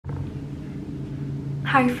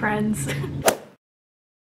Hi friends.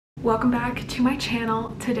 Welcome back to my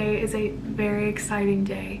channel. Today is a very exciting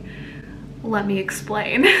day. Let me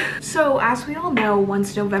explain. So as we all know,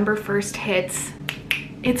 once November 1st hits,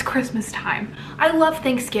 it's Christmas time. I love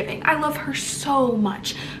Thanksgiving. I love her so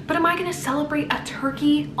much. But am I gonna celebrate a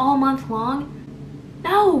turkey all month long?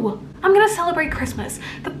 No, I'm gonna celebrate Christmas.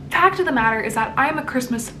 The fact of the matter is that I'm a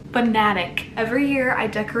Christmas fanatic. Every year I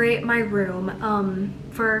decorate my room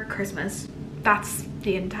for Christmas. That's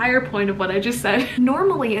the entire point of what I just said.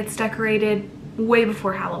 Normally it's decorated way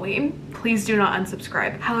before Halloween. Please do not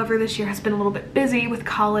unsubscribe. However, this year has been a little bit busy with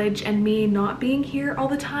college and me not being here all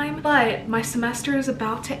the time, but my semester is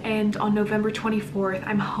about to end on November 24th.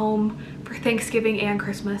 I'm home for Thanksgiving and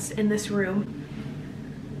Christmas in this room.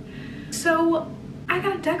 So I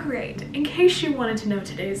gotta decorate. In case you wanted to know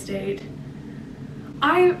today's date,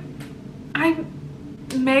 I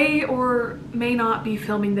may or may not be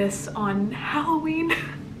filming this on Halloween.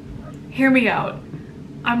 Hear me out.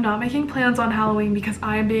 I'm not making plans on Halloween because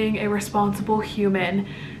I'm being a responsible human,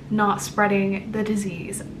 not spreading the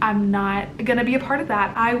disease. I'm not gonna be a part of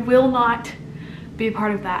that. I will not be a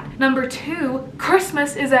part of that. Number two,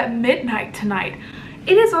 Christmas is at midnight tonight.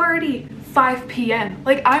 It is already 5 p.m.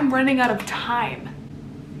 Like, I'm running out of time.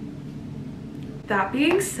 That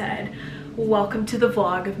being said, welcome to the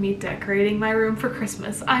vlog of me decorating my room for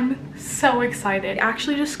Christmas. I'm so excited. I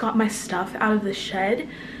actually just got my stuff out of the shed,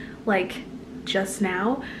 like just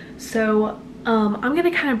now. So I'm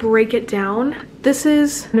gonna kind of break it down. This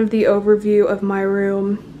is kind of the overview of my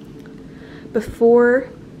room before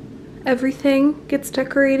everything gets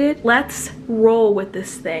decorated. Let's roll with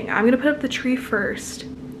this thing. I'm gonna put up the tree first,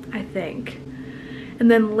 I think. And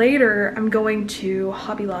then later, I'm going to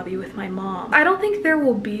Hobby Lobby with my mom. I don't think there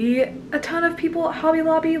will be a ton of people at Hobby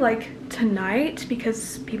Lobby like tonight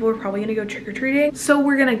because people are probably gonna go trick-or-treating. So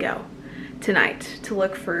we're gonna go tonight to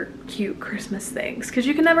look for cute Christmas things because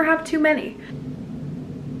you can never have too many.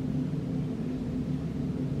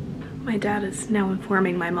 My dad is now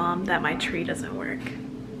informing my mom that my tree doesn't work.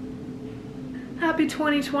 Happy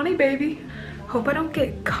 2020, baby. Hope I don't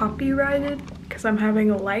get copyrighted because I'm having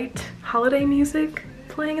a light holiday music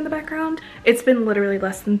playing in the background. It's been literally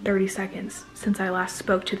less than 30 seconds since I last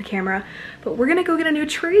spoke to the camera, but we're gonna go get a new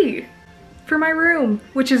tree for my room,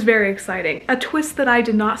 which is very exciting. A twist that I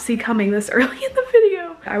did not see coming this early in the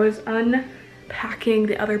video. I was unpacking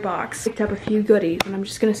the other box, picked up a few goodies, and I'm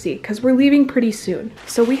just gonna see, because we're leaving pretty soon.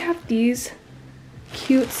 So we have these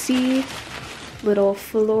cutesy little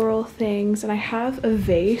floral things, and I have a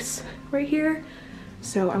vase right here.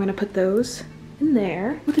 So I'm gonna put those in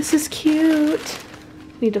there. Oh, this is cute.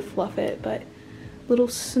 Need to fluff it, but little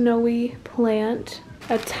snowy plant,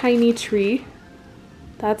 a tiny tree.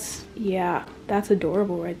 Yeah, that's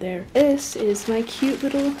adorable right there. This is my cute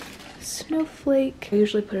little snowflake. I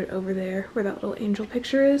usually put it over there where that little angel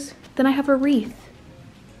picture is. Then I have a wreath.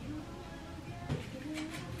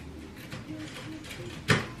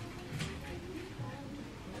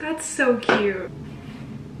 That's so cute.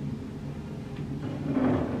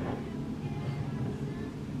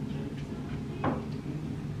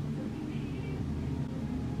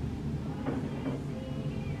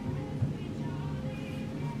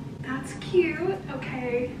 That's cute.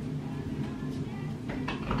 Okay.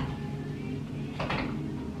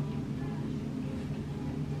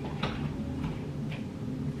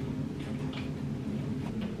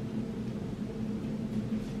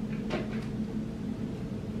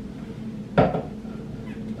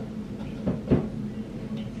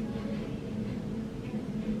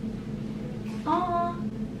 Aw.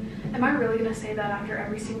 Am I really gonna say that after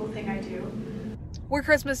every single thing I do? We're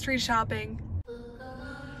Christmas tree shopping.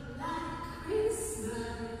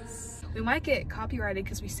 We might get copyrighted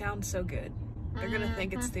because we sound so good. They're gonna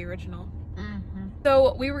think it's the original.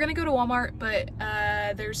 So we were gonna go to Walmart, but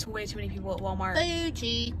there's way too many people at Walmart.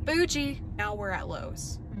 Bougie. Now we're at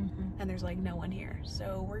Lowe's, and there's like no one here.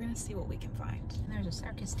 So we're gonna see what we can find. And there's a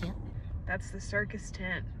circus tent. That's the circus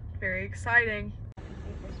tent. Very exciting. Oh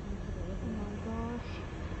my gosh.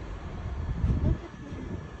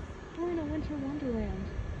 We're in a winter wonderland.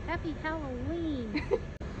 Happy Halloween.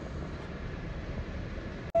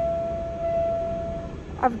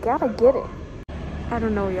 I've gotta get it. I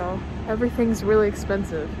don't know, y'all. Everything's really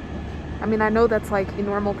expensive. I mean, I know that's like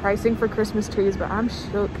normal pricing for Christmas trees, but I'm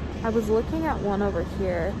shook. I was looking at one over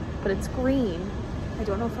here, but it's green. I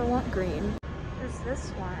don't know if I want green. There's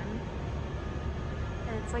this one,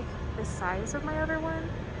 and it's like the size of my other one.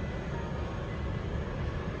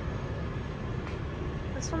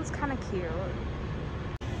 This one's kind of cute.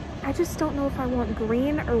 I just don't know if I want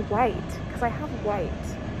green or white, because I have white.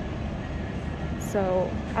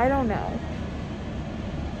 So I don't know.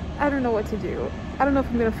 I don't know what to do. I don't know if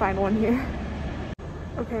I'm gonna find one here.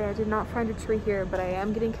 Okay, I did not find a tree here, but I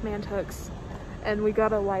am getting command hooks. And we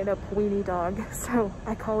got a light up weenie dog, so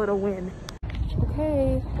I call it a win.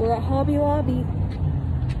 Okay, we're at Hobby Lobby.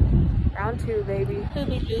 Round 2, baby.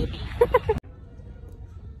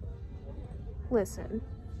 Listen,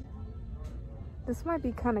 this might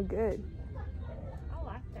be kind of good. I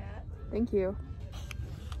like that. Thank you.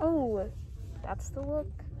 Oh, that's the look.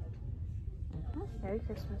 Merry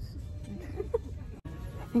Christmas.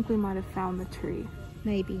 I think we might have found the tree.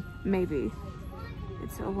 Maybe. Maybe.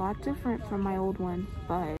 It's a lot different from my old one,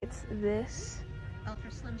 but it's this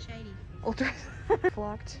Ultra Slim Shady. ultra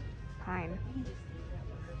flocked pine.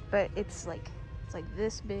 But it's like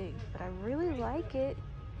this big, but I really like it.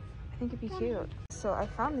 I think it'd be cute. So I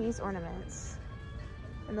found these ornaments,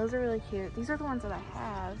 and those are really cute. These are the ones that I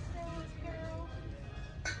have.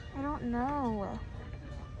 I don't know.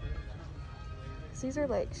 These are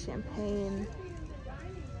like champagne,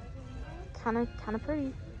 kind of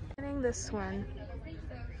pretty. Getting this one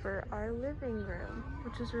for our living room,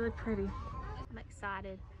 which is really pretty. I'm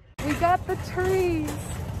excited. We got the trees.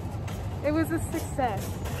 It was a success.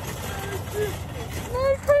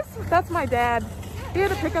 Merry Christmas. That's my dad. He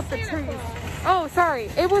had to pick up the trees. Oh,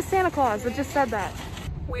 sorry. It was Santa Claus. It just said that.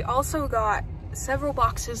 We also got several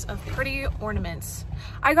boxes of pretty ornaments.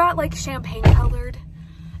 I got like champagne colored,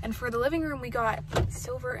 and for the living room we got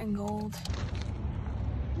silver and gold.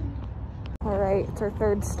 All right, it's our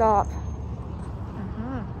third stop.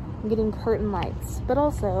 I'm getting curtain lights, but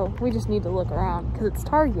also we just need to look around because it's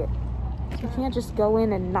Target. You can't just go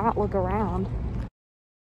in and not look around.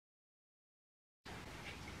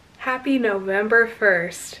 Happy November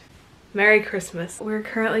 1st. Merry Christmas. We're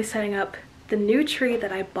currently setting up the new tree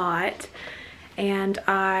that I bought, and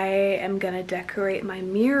I am gonna decorate my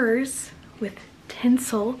mirrors with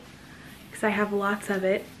tinsel because I have lots of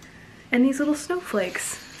it, and these little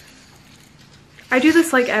snowflakes. I do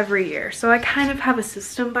this like every year, so I kind of have a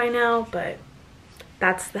system by now, but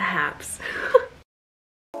that's the haps.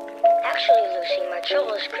 Actually, Lucy, my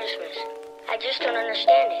trouble is Christmas. I just don't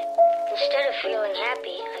understand it. Instead of feeling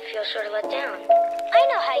happy, I feel sort of let down. I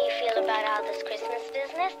know how you feel about all this Christmas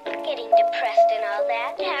business, getting depressed and all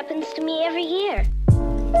that. It happens to me every year.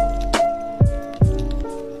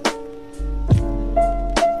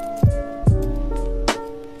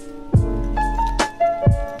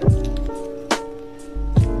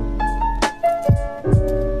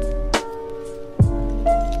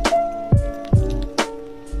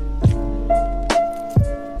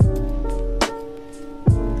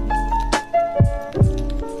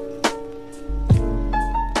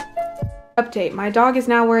 Update, my dog is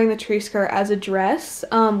now wearing the tree skirt as a dress.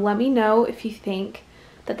 Let me know if you think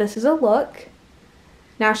that this is a look.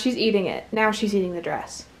 Now she's eating it. Now she's eating the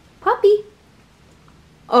dress. Puppy.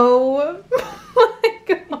 Oh my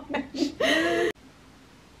gosh.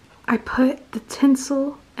 I put the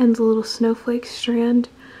tinsel and the little snowflake strand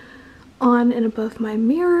on and above my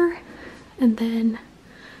mirror, and then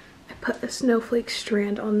I put a snowflake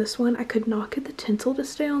strand on this one. I could not get the tinsel to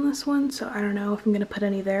stay on this one, so I don't know if I'm gonna put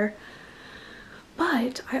any there.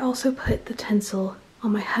 But I also put the tinsel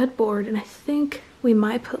on my headboard, and I think we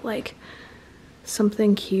might put like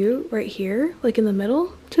something cute right here, like in the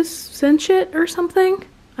middle, to cinch it or something.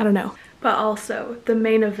 I don't know. But also, the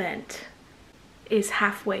main event is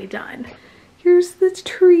halfway done. Here's the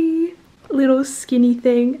tree, little skinny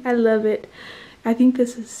thing. I love it. I think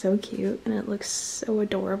this is so cute, and it looks so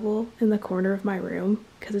adorable in the corner of my room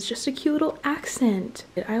because it's just a cute little accent.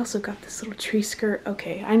 I also got this little tree skirt.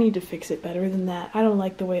 Okay, I need to fix it better than that. I don't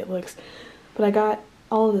like the way it looks, but I got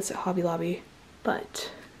all of this at Hobby Lobby,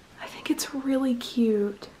 but I think it's really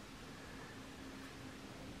cute.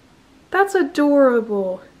 That's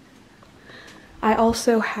adorable. I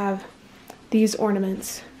also have these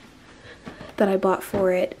ornaments that I bought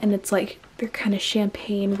for it, and it's like they're kind of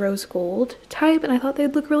champagne rose gold type, and I thought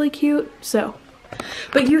they'd look really cute. So,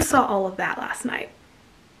 but you saw all of that last night.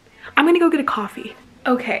 I'm gonna go get a coffee.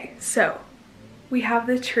 Okay, so we have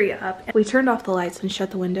the tree up. We turned off the lights and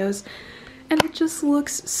shut the windows, and it just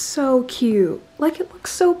looks so cute. Like, it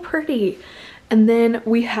looks so pretty. And then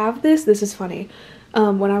we have this is funny.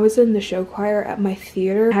 When I was in the show choir at my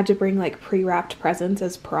theater, I had to bring like pre-wrapped presents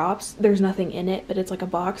as props. There's nothing in it, but it's like a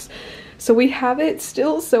box. So we have it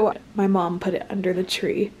still, so my mom put it under the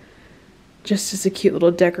tree just as a cute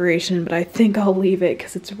little decoration, but I think I'll leave it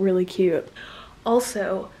because it's really cute.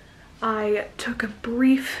 Also, I took a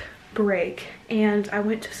brief break and I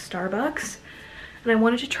went to Starbucks and I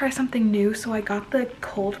wanted to try something new, so I got the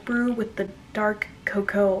cold brew with the dark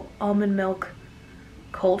cocoa almond milk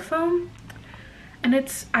cold foam. And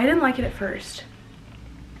I didn't like it at first.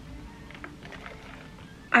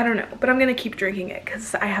 I don't know, but I'm gonna keep drinking it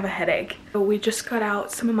because I have a headache. So we just got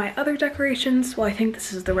out some of my other decorations. Well, I think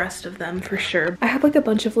this is the rest of them for sure. I have like a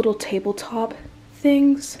bunch of little tabletop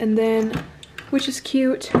things, and then, which is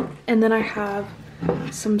cute. And then I have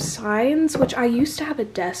some signs, which I used to have a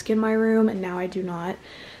desk in my room and now I do not.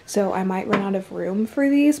 So I might run out of room for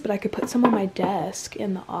these, but I could put some on my desk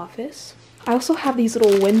in the office. I also have these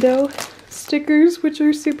little window stickers, which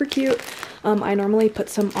are super cute. I normally put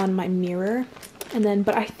some on my mirror, and then,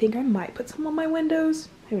 but I think I might put some on my windows.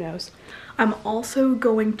 Who knows? I'm also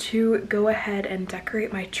going to go ahead and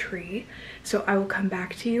decorate my tree. So I will come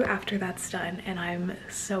back to you after that's done, and I'm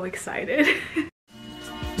so excited.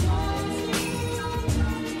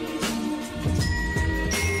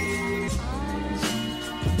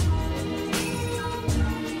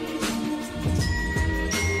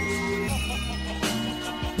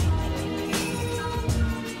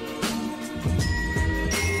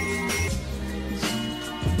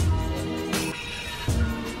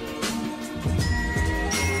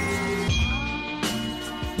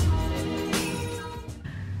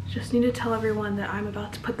 Just need to tell everyone that I'm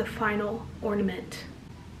about to put the final ornament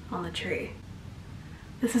on the tree.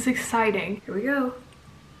 This is exciting. Here we go.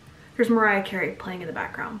 There's Mariah Carey playing in the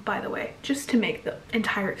background, by the way, just to make the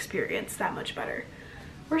entire experience that much better.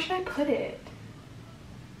 Where should I put it?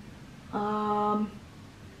 I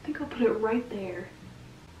think I'll put it right there.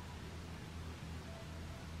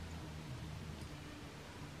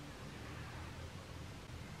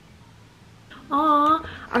 Aw,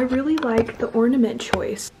 I really like the ornament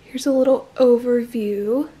choice. Here's a little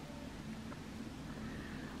overview.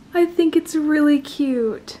 I think it's really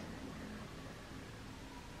cute.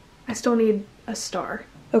 I still need a star.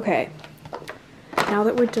 Okay, now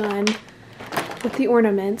that we're done with the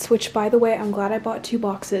ornaments, which by the way, I'm glad I bought 2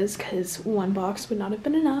 boxes because 1 box would not have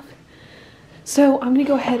been enough. So I'm gonna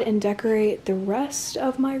go ahead and decorate the rest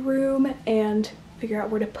of my room and figure out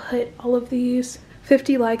where to put all of these.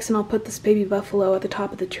 50 likes and I'll put this baby buffalo at the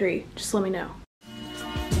top of the tree. Just let me know.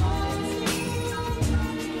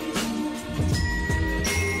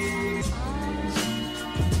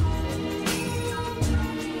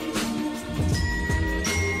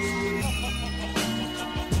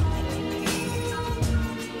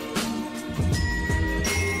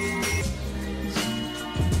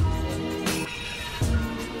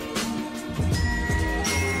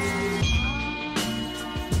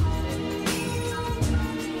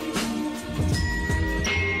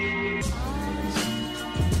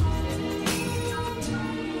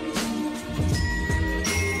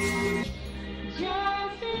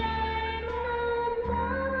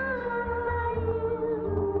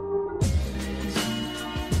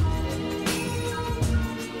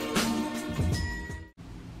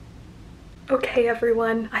 Okay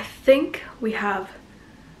everyone, I think we have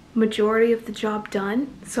majority of the job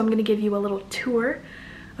done, so I'm gonna give you a little tour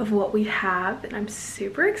of what we have, and I'm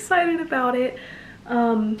super excited about it.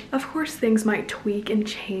 Of course things might tweak and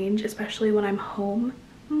change, especially when I'm home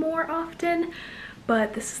more often,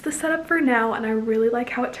 but this is the setup for now and I really like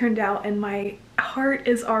how it turned out, and my heart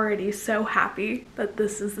is already so happy that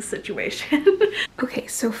this is the situation. Okay,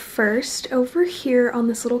 so first over here on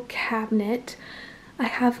this little cabinet I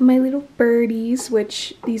have my little birdies,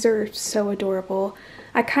 which these are so adorable.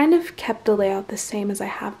 I kind of kept the layout the same as I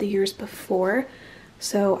have the years before.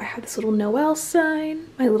 So I have this little Noel sign,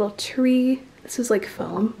 my little tree. This is like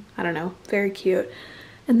foam, I don't know, very cute.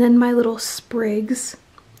 And then my little sprigs,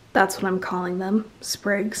 that's what I'm calling them,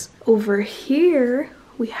 sprigs. Over here,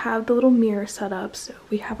 we have the little mirror set up. So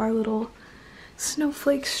we have our little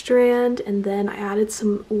snowflake strand, and then I added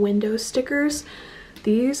some window stickers.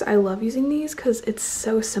 These, I love using these because it's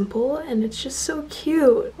so simple and it's just so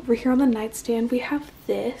cute. Over here on the nightstand, we have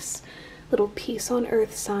this little peace on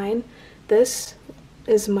earth sign. This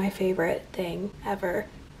is my favorite thing ever.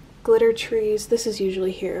 Glitter trees, this is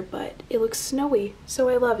usually here, but it looks snowy, so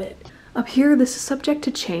I love it. Up here, this is subject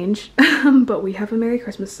to change, but we have a Merry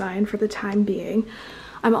Christmas sign for the time being.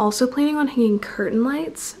 I'm also planning on hanging curtain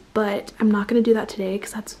lights, but I'm not gonna do that today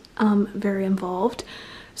because that's very involved.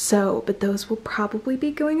 So, but those will probably be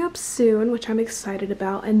going up soon, which I'm excited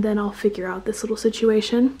about, and then I'll figure out this little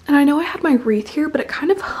situation. And I know I had my wreath here, but it kind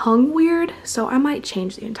of hung weird, so I might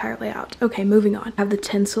change the entire layout. Okay, moving on. I have the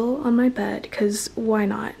tinsel on my bed, because why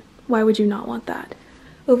not? Why would you not want that?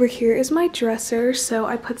 Over here is my dresser, so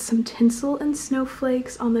I put some tinsel and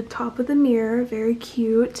snowflakes on the top of the mirror, very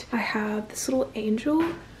cute. I have this little angel.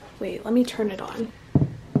 Wait, let me turn it on.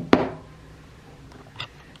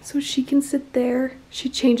 So she can sit there. She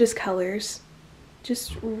changes colors.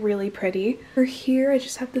 Just really pretty. For here, I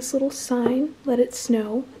just have this little sign, let it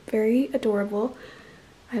snow. Very adorable.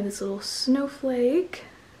 I have this little snowflake.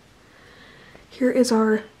 Here is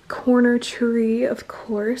our corner tree, of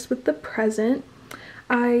course, with the present.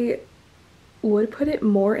 I would put it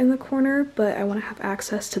more in the corner, but I want to have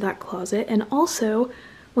access to that closet. And also,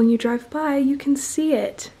 when you drive by, you can see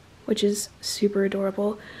it, which is super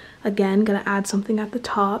adorable. Again, gonna add something at the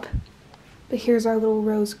top. But here's our little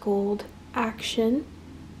rose gold action.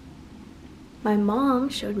 My mom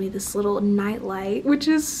showed me this little nightlight, which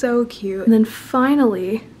is so cute. And then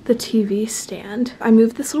finally, the TV stand. I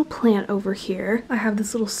moved this little plant over here. I have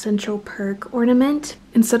this little Central Perk ornament.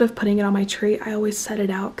 Instead of putting it on my tree, I always set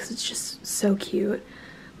it out because it's just so cute.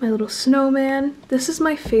 My little snowman. This is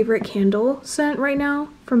my favorite candle scent right now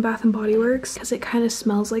from Bath & Body Works because it kind of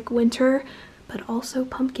smells like winter, but also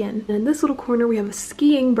pumpkin. And in this little corner, we have a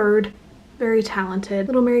skiing bird. Very talented.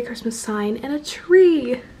 Little Merry Christmas sign and a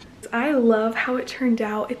tree. I love how it turned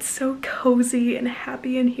out. It's so cozy and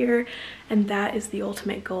happy in here, and that is the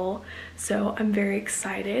ultimate goal. So I'm very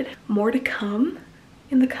excited. More to come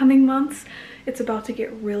in the coming months. It's about to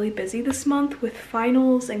get really busy this month with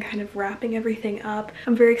finals and kind of wrapping everything up.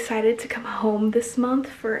 I'm very excited to come home this month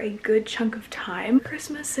for a good chunk of time.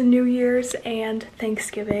 Christmas and New Year's and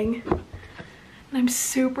Thanksgiving. And I'm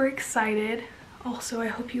super excited. Also, I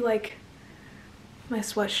hope you like my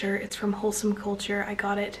sweatshirt. It's from Wholesome Culture. I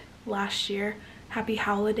got it last year. Happy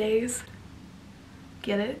holidays.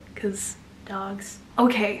 Get it? Because dogs.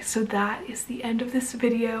 Okay, so that is the end of this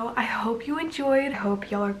video. I hope you enjoyed. I hope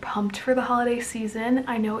y'all are pumped for the holiday season.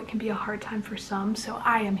 I know it can be a hard time for some, so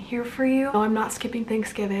I am here for you. No, I'm not skipping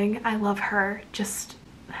Thanksgiving. I love her. Just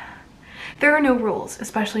there are no rules,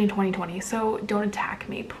 especially in 2020, so don't attack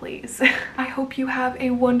me, please. I hope you have a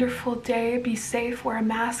wonderful day. Be safe, wear a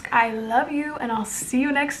mask. I love you, and I'll see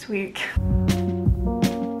you next week.